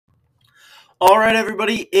All right,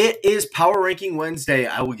 everybody, it is Power Ranking Wednesday.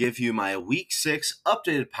 I will give you my Week 6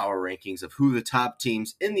 updated power rankings of who the top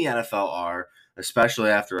teams in the NFL are,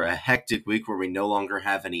 especially after a hectic week where we no longer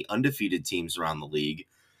have any undefeated teams around the league.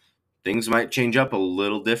 Things might change up a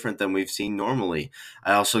little different than we've seen normally.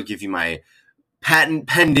 I also give you my patent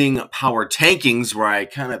pending power tankings where I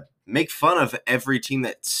kind of make fun of every team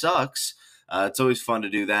that sucks. It's always fun to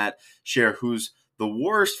do that, share who's the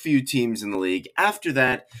worst few teams in the league. After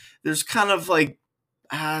that, there's kind of like,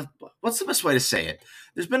 what's the best way to say it?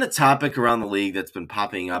 There's been a topic around the league that's been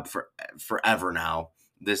popping up for forever now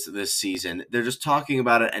this season. They're just talking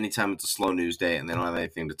about it anytime it's a slow news day and they don't have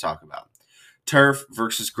anything to talk about. Turf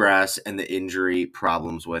versus grass and the injury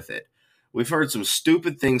problems with it. We've heard some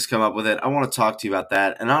stupid things come up with it. I want to talk to you about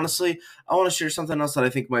that. And honestly, I want to share something else that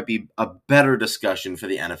I think might be a better discussion for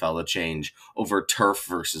the NFL to change over turf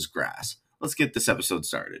versus grass. Let's get this episode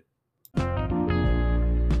started.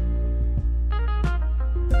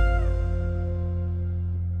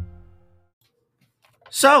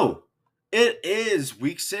 So, it is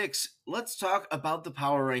week 6. Let's talk about the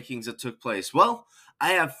power rankings that took place. Well,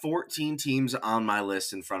 I have 14 teams on my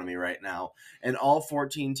list in front of me right now, and all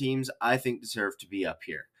 14 teams I think deserve to be up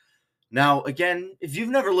here. Now, again, if you've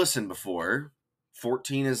never listened before,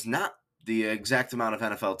 14 is not the exact amount of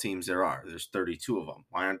NFL teams there are. There's 32 of them.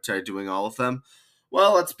 Why aren't I doing all of them?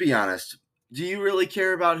 Well, let's be honest. Do you really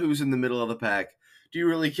care about who's in the middle of the pack? Do you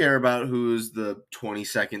really care about who's the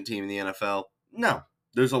 22nd team in the NFL? No.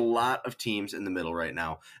 There's a lot of teams in the middle right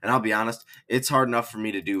now. And I'll be honest, it's hard enough for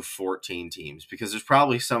me to do 14 teams because there's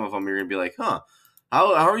probably some of them you're going to be like, how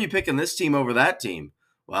are you picking this team over that team?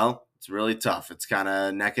 Well, it's really tough. It's kind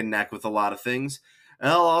of neck and neck with a lot of things.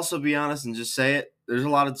 And I'll also be honest and just say it. There's a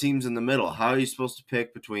lot of teams in the middle. How are you supposed to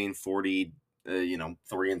pick between 40,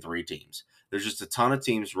 3-3 teams? There's just a ton of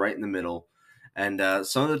teams right in the middle. And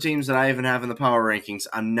some of the teams that I even have in the power rankings,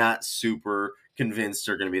 I'm not super convinced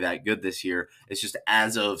are going to be that good this year. It's just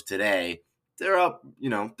as of today, they're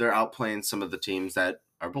outplaying some of the teams that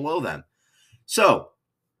are below them. So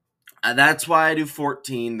that's why I do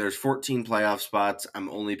 14. There's 14 playoff spots. I'm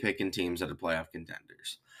only picking teams that are playoff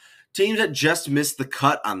contenders. Teams that just missed the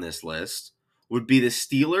cut on this list would be the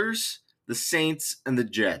Steelers, the Saints, and the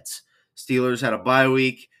Jets. Steelers had a bye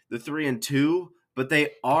week. They're 3-2, but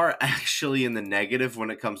they are actually in the negative when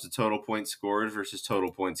it comes to total points scored versus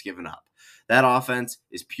total points given up. That offense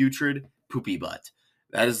is putrid, poopy butt.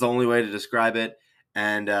 That is the only way to describe it.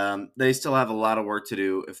 And they still have a lot of work to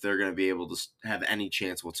do if they're going to be able to have any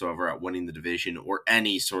chance whatsoever at winning the division or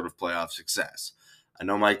any sort of playoff success. I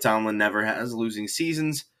know Mike Tomlin never has losing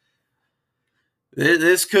seasons.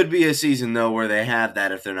 This could be a season, though, where they have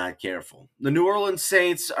that if they're not careful. The New Orleans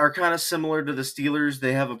Saints are kind of similar to the Steelers.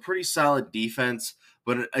 They have a pretty solid defense,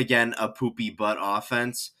 but again, a poopy butt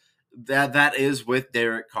offense. That is with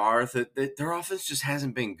Derek Carr. Their offense just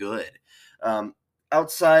hasn't been good.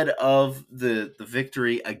 Outside of the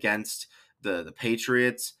victory against the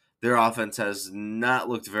Patriots, their offense has not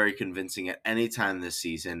looked very convincing at any time this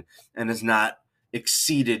season and has not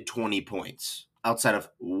exceeded 20 points outside of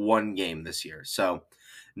one game this year. So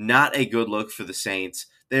not a good look for the Saints.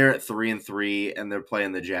 They're at 3-3, and they're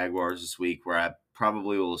playing the Jaguars this week, where I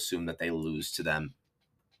probably will assume that they lose to them.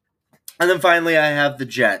 And then finally, I have the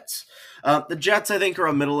Jets. The Jets, I think, are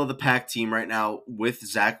a middle-of-the-pack team right now with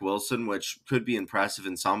Zach Wilson, which could be impressive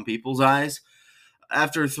in some people's eyes.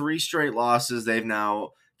 After 3 straight losses, they've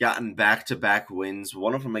now gotten back-to-back wins,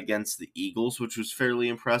 one of them against the Eagles, which was fairly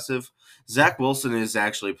impressive. Zach Wilson is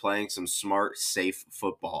actually playing some smart, safe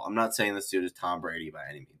football. I'm not saying this dude is Tom Brady by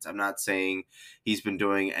any means. I'm not saying he's been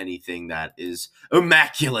doing anything that is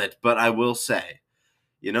immaculate, but I will say,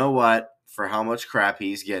 you know what? For how much crap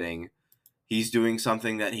he's getting, he's doing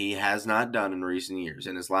something that he has not done in recent years.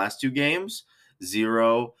 In his last 2 games,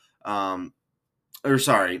 in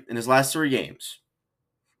his last 3 games,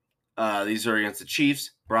 these are against the Chiefs,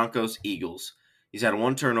 Broncos, Eagles. He's had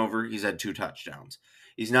 1 turnover. He's had 2 touchdowns.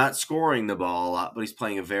 He's not scoring the ball a lot, but he's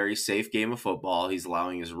playing a very safe game of football. He's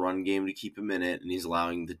allowing his run game to keep him in it, and he's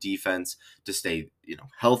allowing the defense to stay,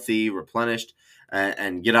 healthy, replenished,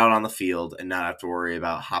 and get out on the field and not have to worry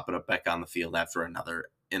about hopping up back on the field after another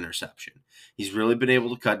interception. He's really been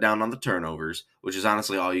able to cut down on the turnovers, which is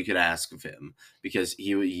honestly all you could ask of him because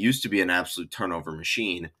he used to be an absolute turnover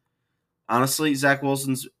machine. Honestly, Zach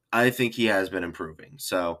Wilson's, I think he has been improving.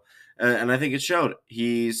 So, and I think it showed.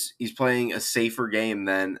 He's playing a safer game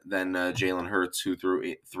than Jalen Hurts, who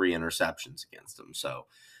threw 3 interceptions against him. So,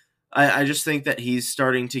 I just think that he's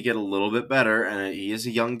starting to get a little bit better, and he is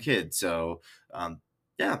a young kid. So,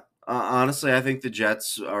 honestly, I think the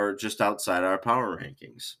Jets are just outside our power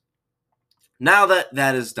rankings. Now that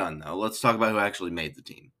that is done, though, let's talk about who actually made the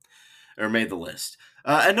team or made the list.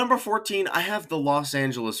 At number 14, I have the Los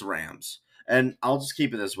Angeles Rams. And I'll just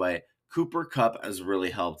keep it this way. Cooper Kupp has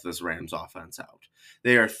really helped this Rams offense out.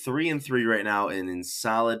 They are 3-3 right now and in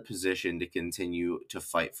solid position to continue to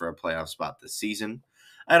fight for a playoff spot this season.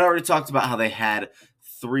 I'd already talked about how they had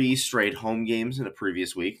 3 straight home games in the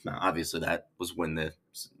previous week. Now, obviously, that was when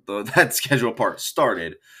that schedule part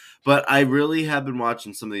started. But I really have been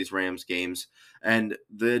watching some of these Rams games, and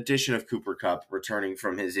the addition of Cooper Kupp returning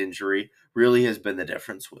from his injury really has been the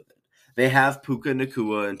difference with it. They have Puka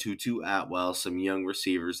Nakua and Tutu Atwell, some young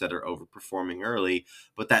receivers that are overperforming early,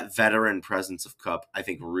 but that veteran presence of Kupp, I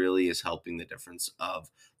think, really is helping the difference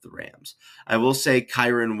of the Rams. I will say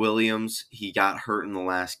Kyron Williams, he got hurt in the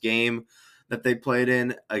last game that they played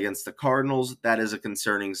in against the Cardinals. That is a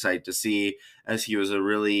concerning sight to see, as he was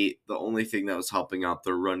the only thing that was helping out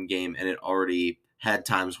the run game, and it already had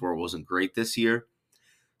times where it wasn't great this year.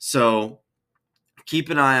 So keep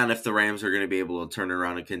an eye on if the Rams are going to be able to turn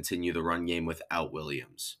around and continue the run game without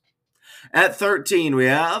Williams. At 13, we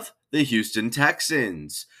have the Houston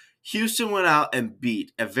Texans. Houston went out and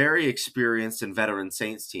beat a very experienced and veteran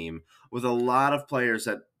Saints team with a lot of players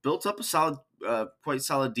that built up a quite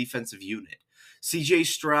solid defensive unit. CJ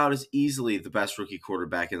Stroud is easily the best rookie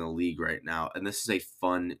quarterback in the league right now, and this is a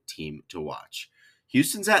fun team to watch.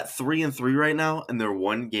 Houston's at 3-3 right now, and they're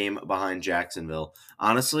 1 game behind Jacksonville.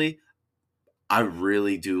 Honestly, I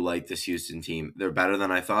really do like this Houston team. They're better than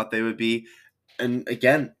I thought they would be. And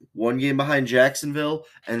again, 1 game behind Jacksonville,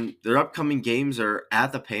 and their upcoming games are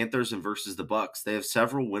at the Panthers and versus the Bucks. They have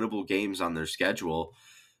several winnable games on their schedule.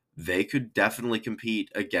 They could definitely compete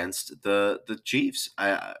against the Chiefs.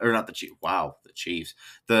 Or not the Chiefs. Wow, the Chiefs.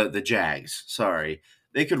 The Jags. Sorry.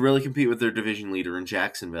 They could really compete with their division leader in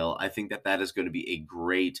Jacksonville. I think that is going to be a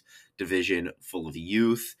great division full of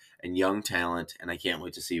youth and young talent, and I can't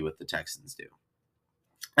wait to see what the Texans do.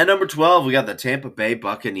 At number 12, we got the Tampa Bay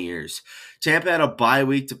Buccaneers. Tampa had a bye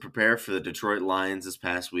week to prepare for the Detroit Lions this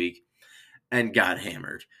past week and got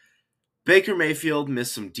hammered. Baker Mayfield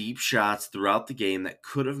missed some deep shots throughout the game that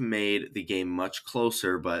could have made the game much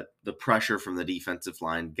closer, but the pressure from the defensive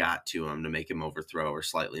line got to him to make him overthrow or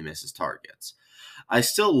slightly miss his targets. I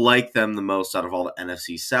still like them the most out of all the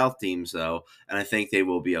NFC South teams, though, and I think they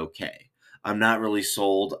will be okay. I'm not really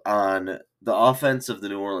sold on the offense of the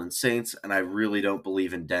New Orleans Saints, and I really don't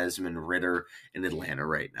believe in Desmond Ridder in Atlanta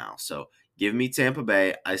right now. So give me Tampa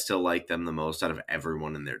Bay. I still like them the most out of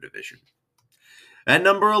everyone in their division. At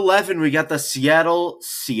number 11, we got the Seattle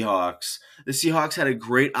Seahawks. The Seahawks had a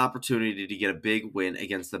great opportunity to get a big win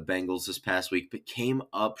against the Bengals this past week, but came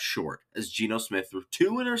up short as Geno Smith threw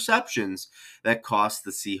 2 interceptions that cost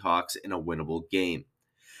the Seahawks in a winnable game.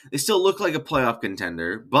 They still look like a playoff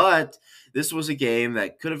contender, but this was a game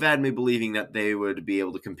that could have had me believing that they would be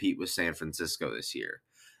able to compete with San Francisco this year.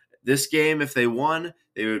 This game, if they won,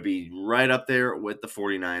 they would be right up there with the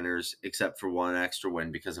 49ers, except for 1 extra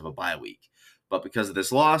win because of a bye week. But because of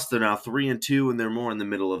this loss, they're now 3-2, and they're more in the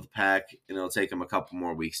middle of the pack, and it'll take them a couple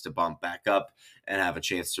more weeks to bump back up and have a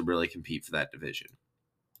chance to really compete for that division.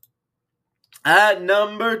 At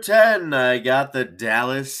number 10, I got the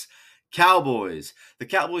Dallas Cowboys. The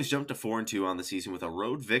Cowboys jumped to 4-2 on the season with a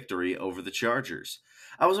road victory over the Chargers.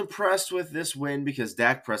 I was impressed with this win because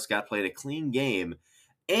Dak Prescott played a clean game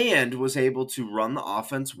and was able to run the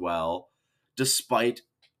offense well despite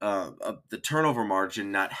the turnover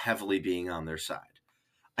margin not heavily being on their side.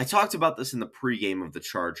 I talked about this in the pregame of the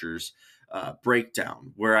Chargers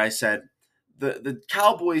breakdown, where I said the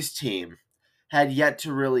Cowboys team had yet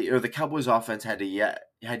to really, or the Cowboys offense had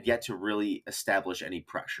yet to really establish any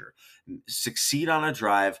pressure, succeed on a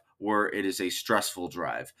drive where it is a stressful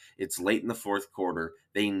drive. It's late in the fourth quarter.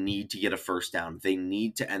 They need to get a first down. They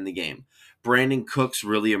need to end the game. Brandon Cooks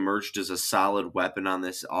really emerged as a solid weapon on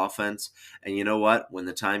this offense. And you know what? When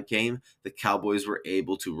the time came, the Cowboys were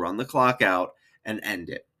able to run the clock out and end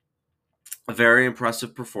it. A very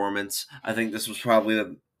impressive performance. I think this was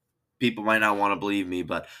probably people might not want to believe me,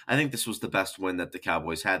 but I think this was the best win that the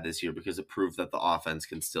Cowboys had this year because it proved that the offense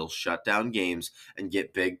can still shut down games and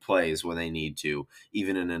get big plays when they need to,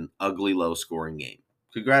 even in an ugly, low-scoring game.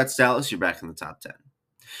 Congrats, Dallas. You're back in the top 10.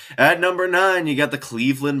 At number 9, you got the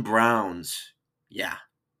Cleveland Browns. Yeah,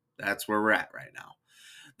 that's where we're at right now.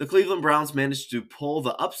 The Cleveland Browns managed to pull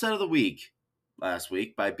the upset of the week last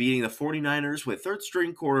week by beating the 49ers with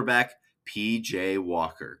third-string quarterback P.J.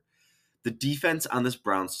 Walker. The defense on this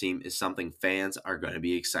Browns team is something fans are going to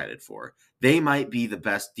be excited for. They might be the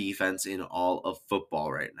best defense in all of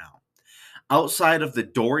football right now. Outside of the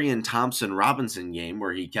Dorian Thompson-Robinson game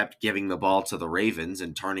where he kept giving the ball to the Ravens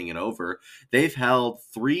and turning it over, they've held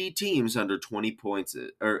 3 teams under 20 points,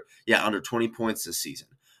 under 20 points this season.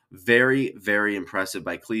 Very, very impressive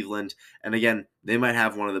by Cleveland. And again, they might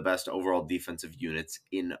have one of the best overall defensive units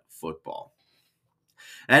in football.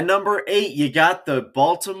 At number 8, you got the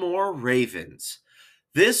Baltimore Ravens.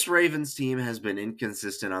 This Ravens team has been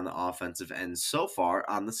inconsistent on the offensive end so far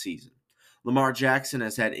on the season. Lamar Jackson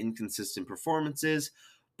has had inconsistent performances,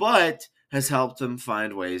 but has helped them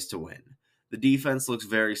find ways to win. The defense looks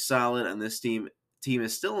very solid, and this team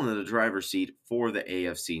is still in the driver's seat for the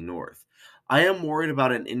AFC North. I am worried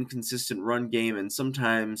about an inconsistent run game, and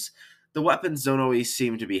sometimes the weapons don't always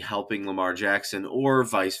seem to be helping Lamar Jackson or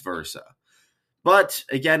vice versa. But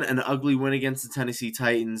again, an ugly win against the Tennessee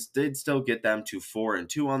Titans did still get them to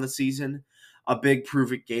 4-2 on the season. A big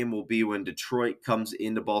prove-it game will be when Detroit comes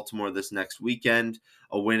into Baltimore this next weekend.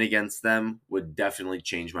 A win against them would definitely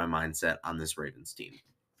change my mindset on this Ravens team.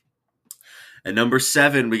 At number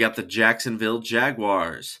 7, we got the Jacksonville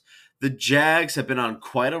Jaguars. The Jags have been on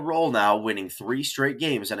quite a roll now, winning 3 straight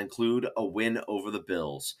games that include a win over the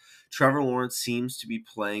Bills. Trevor Lawrence seems to be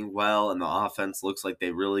playing well, and the offense looks like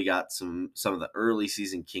they really got some of the early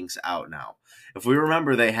season kinks out now. If we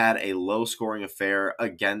remember, they had a low-scoring affair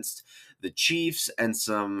against the Chiefs and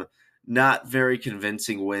some not very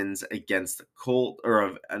convincing wins against the Colts,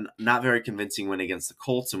 or a not very convincing win against the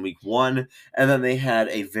Colts in week 1, and then they had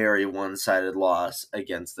a very one-sided loss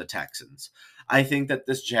against the Texans. I think that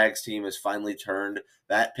this Jags team has finally turned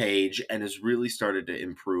that page and has really started to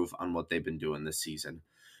improve on what they've been doing this season.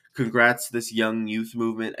 Congrats to this young youth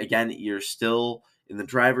movement. Again, you're still in the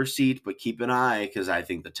driver's seat, but keep an eye because I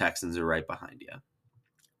think the Texans are right behind you.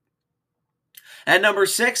 At number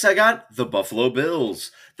 6, I got the Buffalo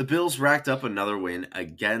Bills. The Bills racked up another win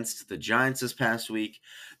against the Giants this past week.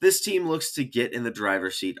 This team looks to get in the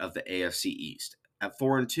driver's seat of the AFC East. At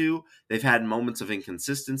 4-2, they've had moments of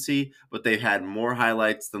inconsistency, but they've had more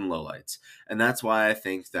highlights than lowlights. And that's why I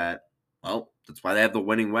think that, that's why they have the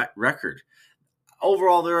winning record.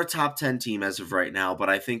 Overall, they're a top 10 team as of right now, but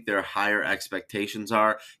I think their higher expectations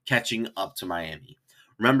are catching up to Miami.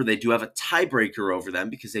 Remember, they do have a tiebreaker over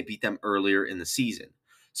them because they beat them earlier in the season.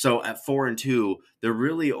 So at 4-2, they're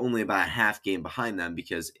really only about a half game behind them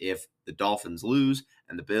because if the Dolphins lose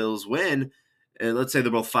and the Bills win, let's say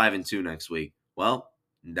they're both 5-2 next week, well,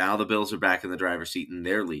 now the Bills are back in the driver's seat and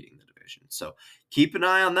they're leading the division. So keep an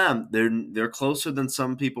eye on them. They're closer than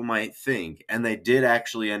some people might think, and they did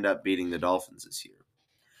actually end up beating the Dolphins this year.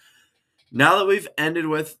 Now that we've ended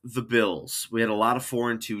with the Bills, we had a lot of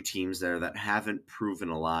 4-2 teams there that haven't proven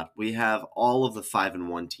a lot. We have all of the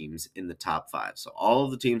 5-1 teams in the top 5. So all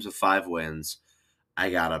of the teams with 5 wins,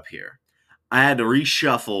 I got up here. I had to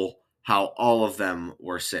reshuffle how all of them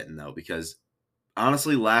were sitting, though, because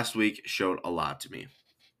honestly, last week showed a lot to me.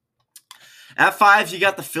 At 5, you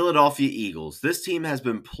got the Philadelphia Eagles. This team has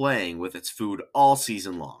been playing with its food all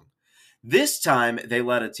season long. This time, they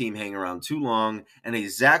let a team hang around too long, and a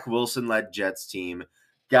Zach Wilson-led Jets team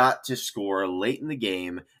got to score late in the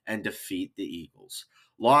game and defeat the Eagles.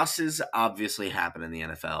 Losses obviously happen in the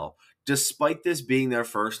NFL. Despite this being their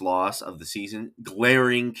first loss of the season,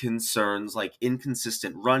 glaring concerns like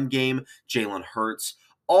inconsistent run game, Jalen Hurts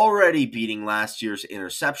already beating last year's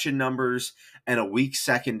interception numbers, and a weak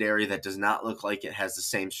secondary that does not look like it has the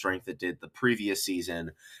same strength it did the previous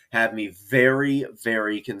season have me very,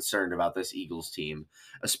 very concerned about this Eagles team,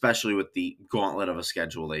 especially with the gauntlet of a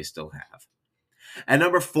schedule they still have. At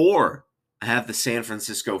number 4, I have the San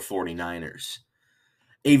Francisco 49ers.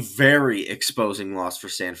 A very exposing loss for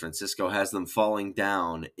San Francisco has them falling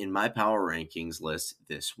down in my power rankings list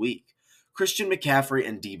this week. Christian McCaffrey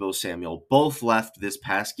and Deebo Samuel both left this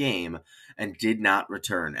past game and did not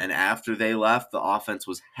return. And after they left, the offense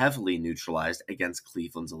was heavily neutralized against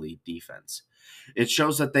Cleveland's elite defense. It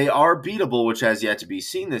shows that they are beatable, which has yet to be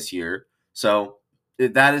seen this year. So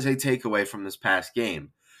that is a takeaway from this past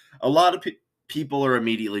game. A lot of people are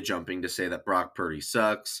immediately jumping to say that Brock Purdy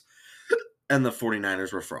sucks and the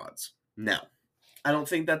 49ers were frauds. No, I don't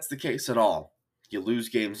think that's the case at all. You lose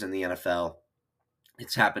games in the NFL.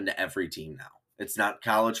 It's happened to every team now. It's not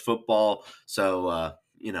college football, so,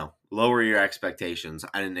 lower your expectations.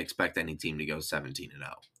 I didn't expect any team to go 17-0.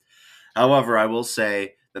 However, I will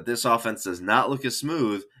say that this offense does not look as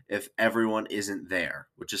smooth if everyone isn't there,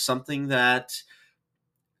 which is something that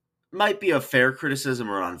might be a fair criticism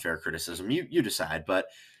or unfair criticism. You decide, but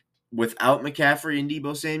without McCaffrey and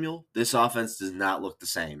Deebo Samuel, this offense does not look the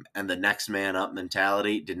same, and the next man up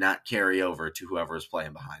mentality did not carry over to whoever is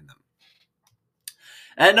playing behind them.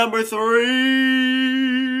 At number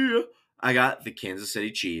 3, I got the Kansas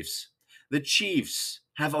City Chiefs. The Chiefs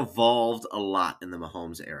have evolved a lot in the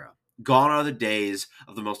Mahomes era. Gone are the days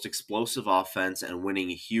of the most explosive offense and winning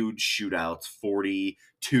huge shootouts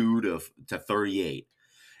 42 to 38.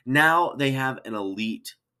 Now they have an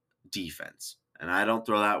elite defense. And I don't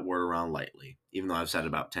throw that word around lightly, even though I've said it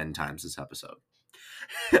about 10 times this episode.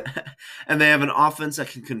 And they have an offense that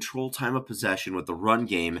can control time of possession with the run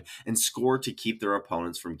game and score to keep their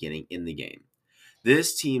opponents from getting in the game.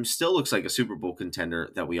 This team still looks like a Super Bowl contender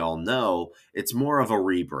that we all know. It's more of a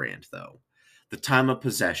rebrand, though. The time of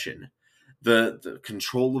possession, the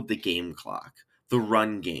control of the game clock, the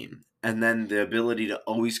run game, and then the ability to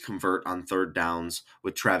always convert on third downs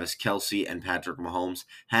with Travis Kelce and Patrick Mahomes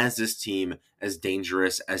has this team as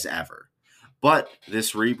dangerous as ever. But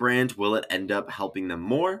this rebrand, will it end up helping them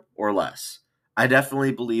more or less? I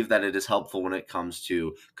definitely believe that it is helpful when it comes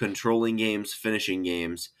to controlling games, finishing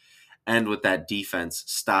games, and with that defense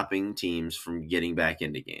stopping teams from getting back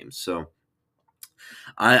into games. So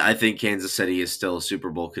I think Kansas City is still a Super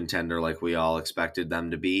Bowl contender like we all expected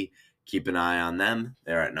them to be. Keep an eye on them.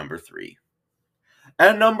 They're at number 3.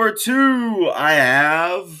 At number 2, I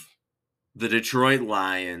have the Detroit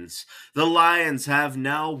Lions. The Lions have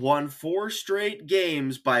now won 4 straight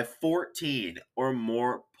games by 14 or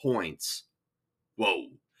more points. Whoa.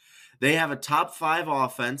 They have a top 5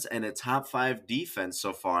 offense and a top 5 defense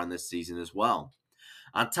so far in this season as well.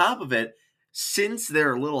 On top of it, since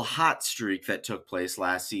their little hot streak that took place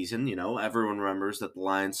last season, everyone remembers that the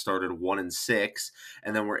Lions started 1-6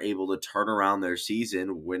 and then were able to turn around their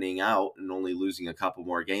season, winning out and only losing a couple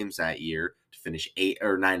more games that year to finish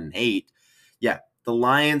 9-8. Yeah, the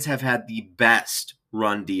Lions have had the best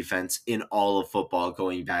run defense in all of football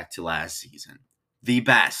going back to last season. The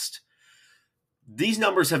best. These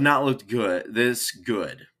numbers have not looked this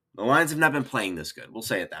good. The Lions have not been playing this good. We'll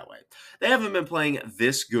say it that way. They haven't been playing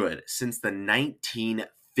this good since the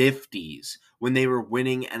 1950s when they were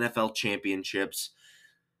winning NFL championships.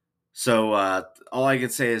 So all I can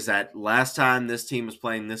say is that last time this team was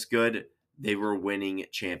playing this good, they were winning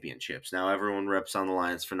championships. Now, everyone rips on the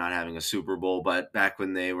Lions for not having a Super Bowl, but back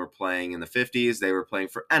when they were playing in the 50s, they were playing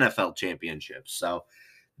for NFL championships. So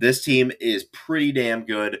this team is pretty damn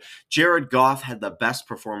good. Jared Goff had the best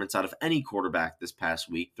performance out of any quarterback this past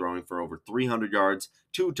week, throwing for over 300 yards,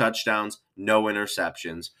 2 touchdowns, no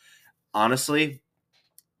interceptions. Honestly,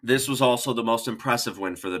 this was also the most impressive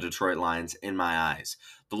win for the Detroit Lions in my eyes.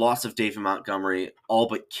 The loss of David Montgomery all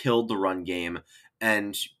but killed the run game.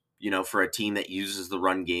 And, for a team that uses the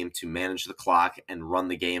run game to manage the clock and run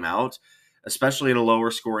the game out, especially in a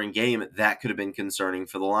lower scoring game, that could have been concerning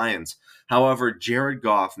for the Lions. However, Jared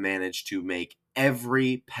Goff managed to make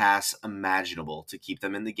every pass imaginable to keep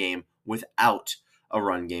them in the game without a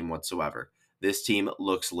run game whatsoever. This team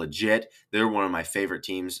looks legit. They're one of my favorite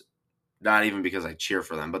teams, not even because I cheer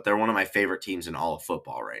for them, but they're one of my favorite teams in all of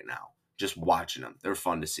football right now. Just watching them. They're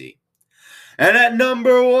fun to see. And at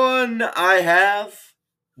number 1, I have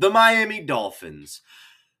the Miami Dolphins.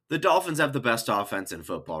 The Dolphins have the best offense in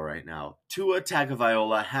football right now. Tua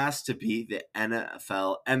Tagovailoa has to be the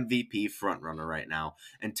NFL MVP frontrunner right now,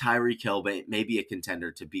 and Tyreek Hill may be a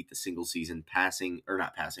contender to beat the single-season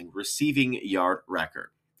receiving yard record.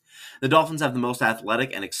 The Dolphins have the most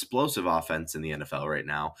athletic and explosive offense in the NFL right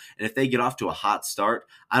now, and if they get off to a hot start,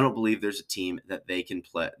 I don't believe there's a team that they can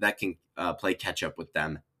play catch up with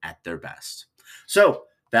them at their best. So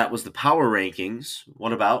that was the power rankings.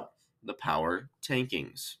 What about the power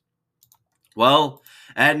tankings? Well,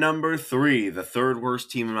 at number 3, the third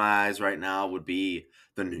worst team in my eyes right now would be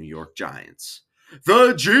the New York Giants.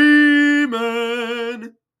 The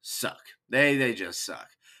G-Men suck. They just suck.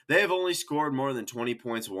 They have only scored more than 20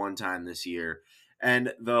 points one time this year,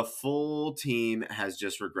 and the full team has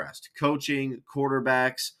just regressed. Coaching,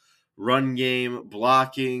 quarterbacks, run game,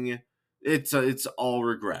 blocking, it's all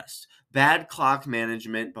regressed. Bad clock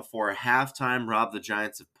management before halftime robbed the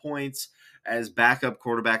Giants of points, as backup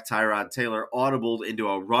quarterback Tyrod Taylor audibled into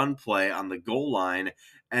a run play on the goal line,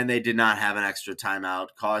 and they did not have an extra timeout,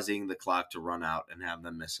 causing the clock to run out and have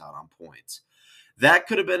them miss out on points. That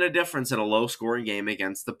could have been a difference in a low-scoring game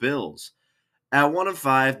against the Bills. At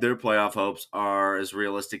 1-5, their playoff hopes are as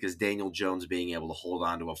realistic as Daniel Jones being able to hold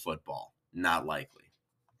on to a football. Not likely.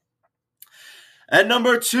 At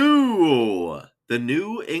number 2, the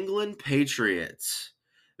New England Patriots.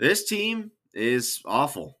 This team is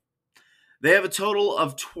awful. They have a total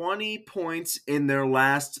of 20 points in their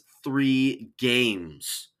last 3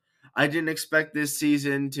 games. I didn't expect this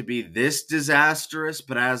season to be this disastrous,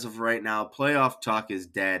 but as of right now, playoff talk is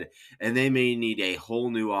dead, and they may need a whole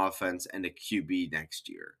new offense and a QB next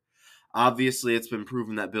year. Obviously, it's been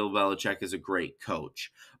proven that Bill Belichick is a great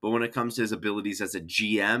coach. But when it comes to his abilities as a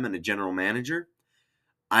GM and a general manager,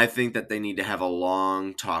 I think that they need to have a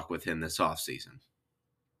long talk with him this offseason.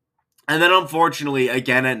 And then, unfortunately,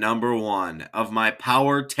 again at number one of my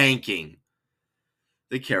power tanking,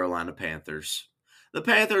 the Carolina Panthers. The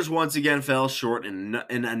Panthers once again fell short in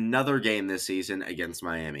another game this season against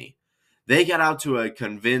Miami. They got out to a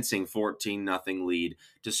convincing 14-0 lead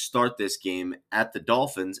to start this game at the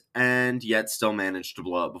Dolphins and yet still managed to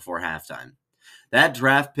blow up before halftime. That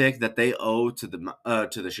draft pick that they owe to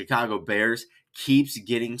the Chicago Bears keeps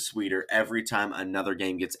getting sweeter every time another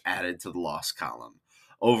game gets added to the loss column.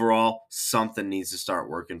 Overall, something needs to start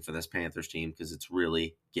working for this Panthers team because it's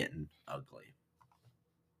really getting ugly.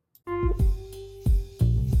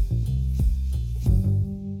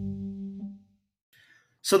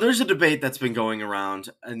 So there's a debate that's been going around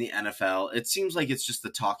in the NFL. It seems like it's just the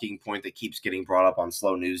talking point that keeps getting brought up on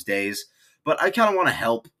slow news days. But I kind of want to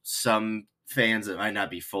help some fans that might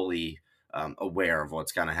not be fully aware of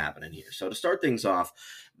what's kind of happening here. So to start things off,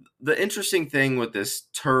 the interesting thing with this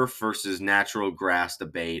turf versus natural grass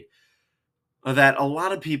debate that a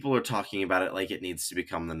lot of people are talking about it like it needs to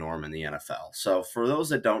become the norm in the NFL. So for those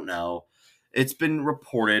that don't know, it's been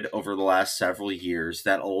reported over the last several years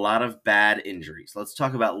that a lot of bad injuries, let's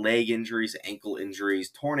talk about leg injuries, ankle injuries,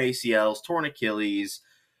 torn ACLs, torn Achilles,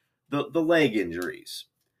 the leg injuries.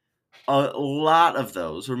 A lot of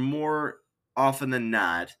those, or more often than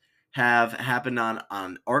not, have happened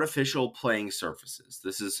on artificial playing surfaces.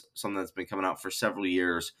 This is something that's been coming out for several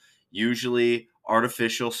years. Usually,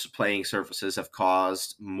 artificial playing surfaces have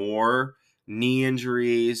caused more knee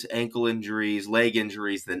injuries, ankle injuries, leg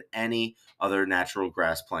injuries than any other natural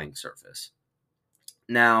grass playing surface.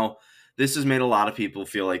 Now, this has made a lot of people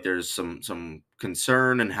feel like there's some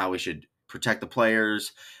concern in how we should protect the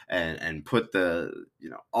players and put the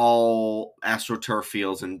all AstroTurf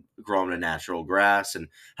fields and grow them to natural grass, and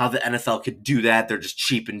how the NFL could do that. They're just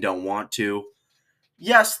cheap and don't want to.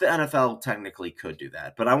 Yes, the NFL technically could do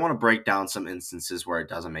that, but I want to break down some instances where it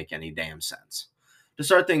doesn't make any damn sense. To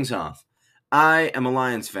start things off, I am a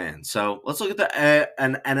Lions fan, so let's look at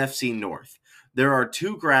an NFC North. There are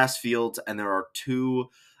 2 grass fields and there are 2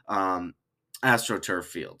 AstroTurf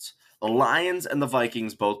fields. The Lions and the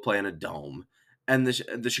Vikings both play in a dome, and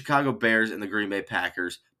the Chicago Bears and the Green Bay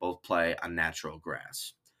Packers both play on natural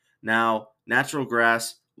grass. Now, natural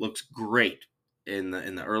grass looks great in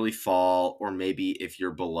the early fall, or maybe if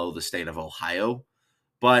you're below the state of Ohio,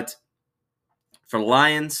 but for the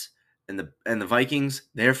Lions and the Vikings,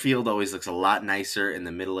 their field always looks a lot nicer in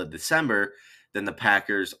the middle of December than the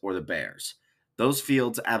Packers or the Bears. Those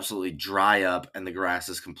fields absolutely dry up and the grass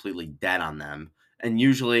is completely dead on them. And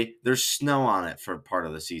usually there's snow on it for part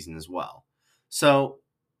of the season as well. So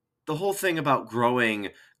the whole thing about growing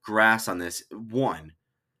grass on this, one,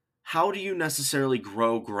 how do you necessarily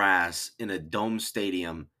grow grass in a dome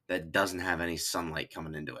stadium that doesn't have any sunlight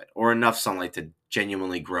coming into it, or enough sunlight to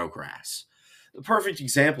genuinely grow grass? The perfect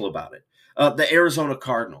example about it, the Arizona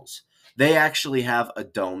Cardinals. They actually have a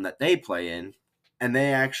dome that they play in, and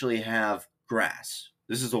they actually have grass.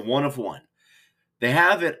 This is a one of one. They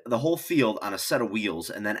have the whole field on a set of wheels,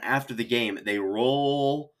 and then after the game, they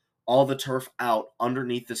roll all the turf out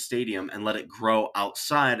underneath the stadium and let it grow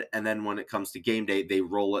outside, and then when it comes to game day, they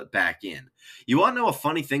roll it back in. You want to know a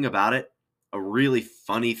funny thing about it? A really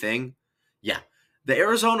funny thing? Yeah. The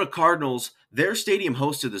Arizona Cardinals, their stadium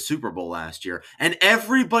hosted the Super Bowl last year, and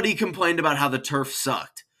everybody complained about how the turf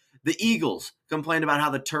sucked. The Eagles complained about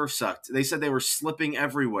how the turf sucked. They said they were slipping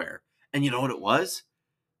everywhere. And you know what it was?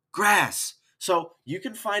 Grass. So you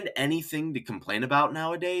can find anything to complain about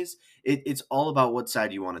nowadays. It's all about what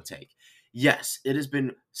side you want to take. Yes, it has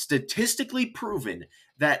been statistically proven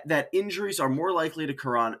that injuries are more likely to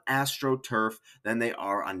occur on AstroTurf than they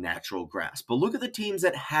are on natural grass. But look at the teams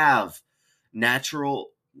that have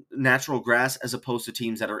natural grass as opposed to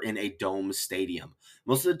teams that are in a dome stadium.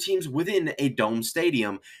 Most of the teams within a dome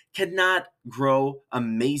stadium cannot grow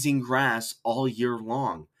amazing grass all year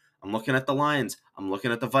long. I'm looking at the Lions. I'm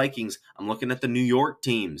looking at the Vikings. I'm looking at the New York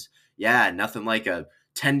teams. Yeah, nothing like a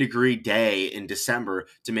 10-degree day in December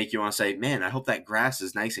to make you want to say, man, I hope that grass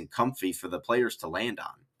is nice and comfy for the players to land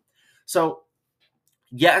on. So,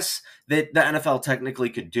 yes, the NFL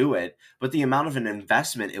technically could do it, but the amount of an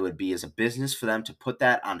investment it would be as a business for them to put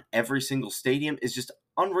that on every single stadium is just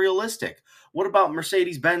unrealistic. What about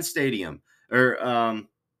Mercedes-Benz Stadium or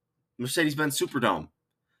Mercedes-Benz Superdome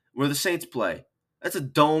where the Saints play? That's a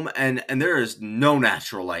dome, and there is no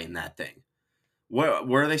natural light in that thing. Where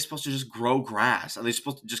are they supposed to just grow grass? Are they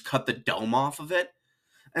supposed to just cut the dome off of it?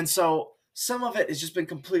 And so Some of it has just been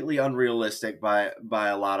completely unrealistic by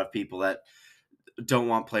a lot of people that don't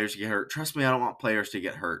want players to get hurt. Trust me, I don't want players to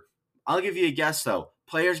get hurt. I'll give you a guess though.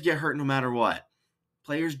 Players get hurt no matter what.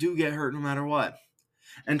 Players do get hurt no matter what.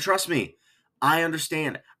 And trust me, I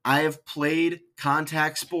understand. I have played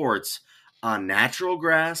contact sports on natural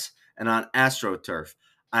grass and on AstroTurf.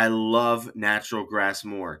 I love natural grass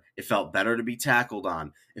more. It felt better to be tackled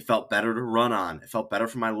on. It felt better to run on. It felt better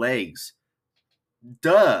for my legs.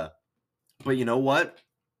 Duh. But you know what?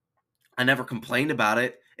 I never complained about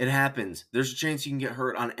it. It happens. There's a chance you can get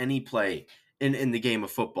hurt on any play in the game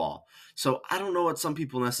of football. So I don't know what some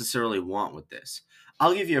people necessarily want with this.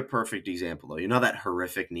 I'll give you a perfect example, though. You know that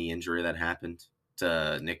horrific knee injury that happened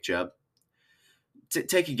to Nick Chubb?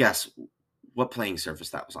 Take a guess what playing surface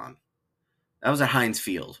that was on. That was at Heinz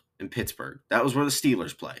Field in Pittsburgh. That was where the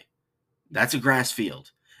Steelers play. That's a grass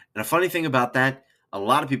field. And a funny thing about that, a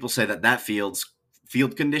lot of people say that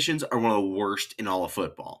field conditions are one of the worst in all of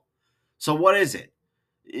football. So what is it?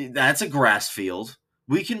 That's a grass field.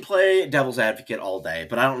 We can play devil's advocate all day,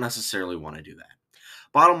 but I don't necessarily want to do that.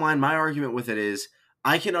 Bottom line, my argument with it is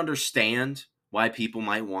I can understand why people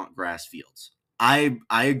might want grass fields. I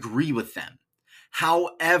agree with them.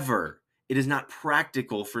 However, it is not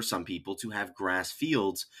practical for some people to have grass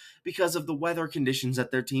fields because of the weather conditions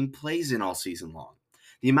that their team plays in all season long.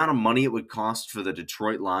 The amount of money it would cost for the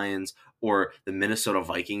Detroit Lions or the Minnesota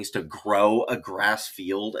Vikings to grow a grass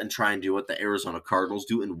field and try and do what the Arizona Cardinals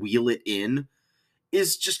do and wheel it in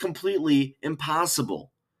is just completely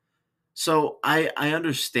impossible. So I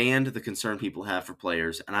understand the concern people have for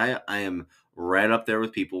players, and I am right up there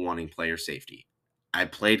with people wanting player safety. I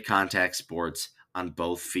played contact sports on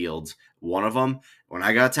both fields. One of them, when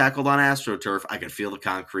I got tackled on AstroTurf, I could feel the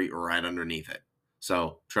concrete right underneath it.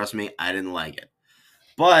 So trust me, I didn't like it.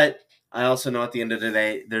 But I also know at the end of the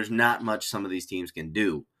day, there's not much some of these teams can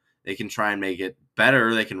do. They can try and make it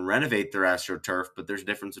better. They can renovate their AstroTurf, but there's a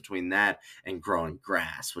difference between that and growing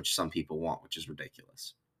grass, which some people want, which is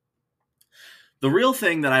ridiculous. The real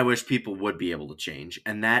thing that I wish people would be able to change,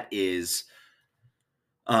 and that is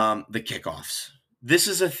the kickoffs. This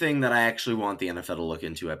is a thing that I actually want the NFL to look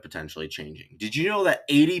into at potentially changing. Did you know that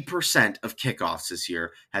 80% of kickoffs this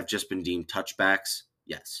year have just been deemed touchbacks?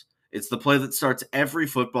 Yes. It's the play that starts every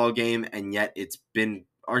football game, and yet it's been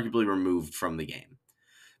arguably removed from the game.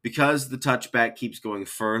 Because the touchback keeps going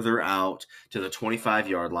further out to the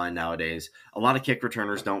 25-yard line nowadays, a lot of kick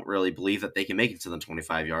returners don't really believe that they can make it to the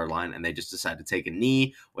 25-yard line, and they just decide to take a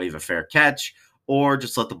knee, wave a fair catch, or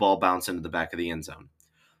just let the ball bounce into the back of the end zone.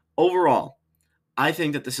 Overall, I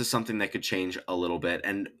think that this is something that could change a little bit,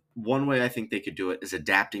 and one way I think they could do it is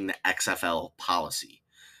adapting the XFL policy.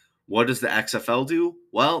 What does the XFL do?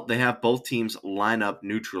 Well, they have both teams line up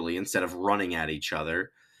neutrally instead of running at each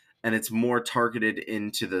other, and it's more targeted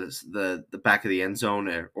into the back of the end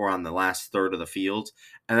zone or on the last third of the field,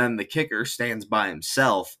 and then the kicker stands by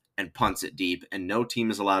himself and punts it deep, and no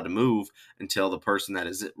team is allowed to move until the person that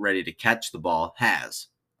is ready to catch the ball has.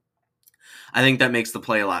 I think that makes the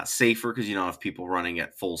play a lot safer because you don't have people running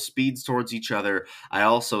at full speeds towards each other. I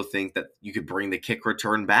also think that you could bring the kick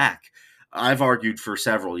return back. I've argued for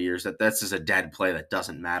several years that this is a dead play that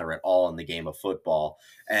doesn't matter at all in the game of football.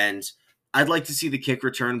 And I'd like to see the kick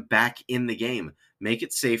return back in the game. Make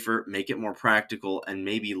it safer, make it more practical, and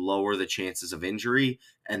maybe lower the chances of injury,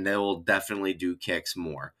 and they will definitely do kicks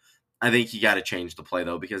more. I think you got to change the play,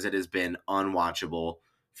 though, because it has been unwatchable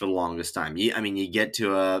for the longest time. You get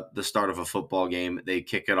to the start of a football game, they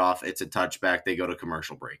kick it off, it's a touchback, they go to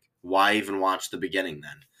commercial break. Why even watch the beginning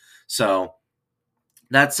then? So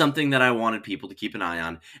that's something that I wanted people to keep an eye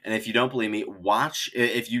on. And if you don't believe me,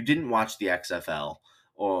 if you didn't watch the XFL,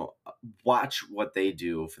 or watch what they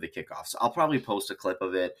do for the kickoffs. I'll probably post a clip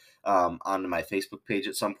of it onto my Facebook page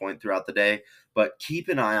at some point throughout the day, but keep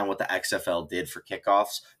an eye on what the XFL did for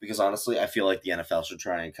kickoffs, because honestly, I feel like the NFL should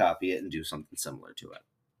try and copy it and do something similar to it.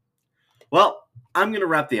 Well, I'm going to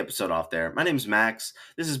wrap the episode off there. My name's Max.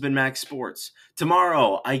 This has been Max Sports.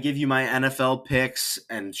 Tomorrow, I give you my NFL picks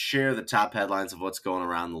and share the top headlines of what's going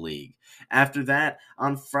around the league. After that,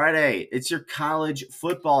 on Friday, it's your college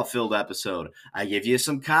football-filled episode. I give you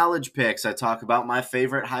some college picks. I talk about my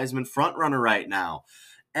favorite Heisman frontrunner right now,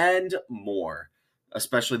 and more.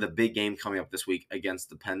 Especially the big game coming up this week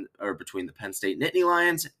between the Penn State Nittany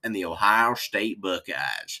Lions and the Ohio State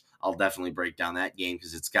Buckeyes. I'll definitely break down that game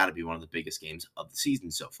because it's got to be one of the biggest games of the season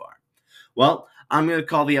so far. Well, I'm going to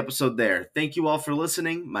call the episode there. Thank you all for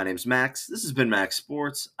listening. My name's Max. This has been Max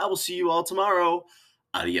Sports. I will see you all tomorrow.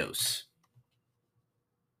 Adios.